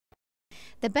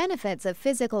The benefits of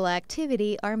physical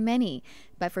activity are many,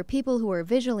 but for people who are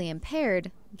visually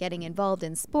impaired, getting involved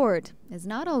in sport is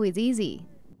not always easy.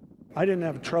 I didn't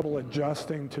have trouble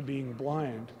adjusting to being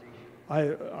blind.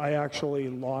 I actually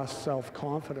lost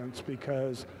self-confidence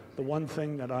because the one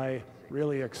thing that I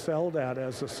really excelled at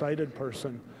as a sighted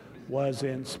person was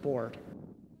in sport.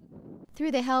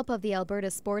 Through the help of the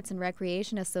Alberta Sports and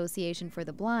Recreation Association for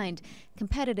the Blind,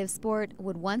 competitive sport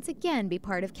would once again be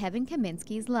part of Kevin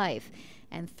Kaminski's life.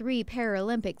 And 3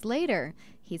 Paralympics later,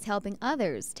 he's helping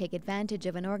others take advantage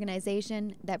of an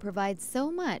organization that provides so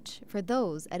much for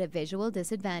those at a visual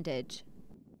disadvantage.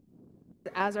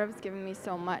 ASREV has given me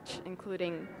so much,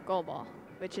 including goalball,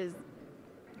 which is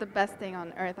the best thing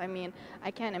on earth. I mean, I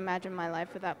can't imagine my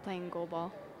life without playing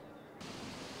goalball.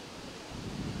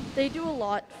 They do a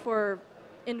lot for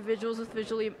individuals with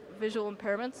visual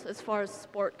impairments as far as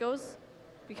sport goes,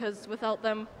 because without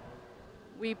them,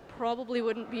 we probably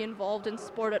wouldn't be involved in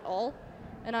sport at all.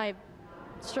 And I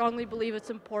strongly believe it's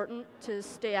important to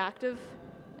stay active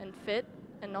and fit,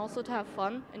 and also to have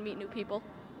fun and meet new people.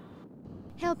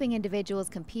 Helping individuals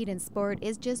compete in sport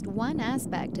is just one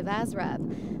aspect of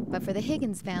ASREV, but for the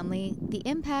Higgins family, the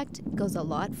impact goes a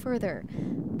lot further.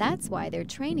 That's why they're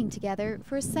training together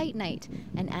for Sight Night,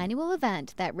 an annual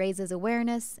event that raises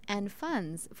awareness and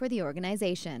funds for the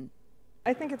organization.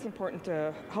 I think it's important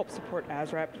to help support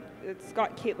ASREV. It's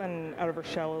got Caitlin out of her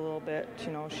shell a little bit.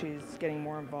 You know, she's getting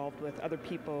more involved with other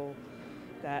people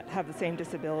that have the same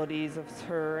disabilities as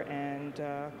her, and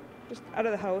just out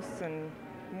of the house and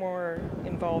more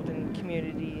involved in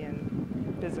community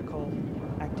and physical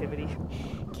activity.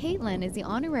 Caitlin is the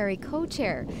honorary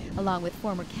co-chair, along with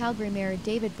former Calgary Mayor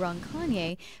David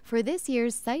Bronconnier, for this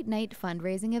year's Sight Night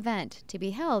fundraising event to be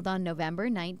held on November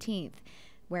 19th.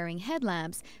 Wearing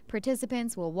headlamps,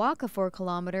 participants will walk a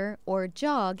 4-kilometer or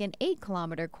jog an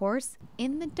 8-kilometer course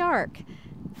in the dark.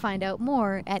 Find out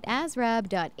more at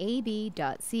asrab.ab.ca.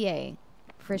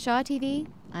 For Shaw TV,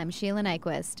 I'm Sheila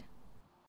Nyquist.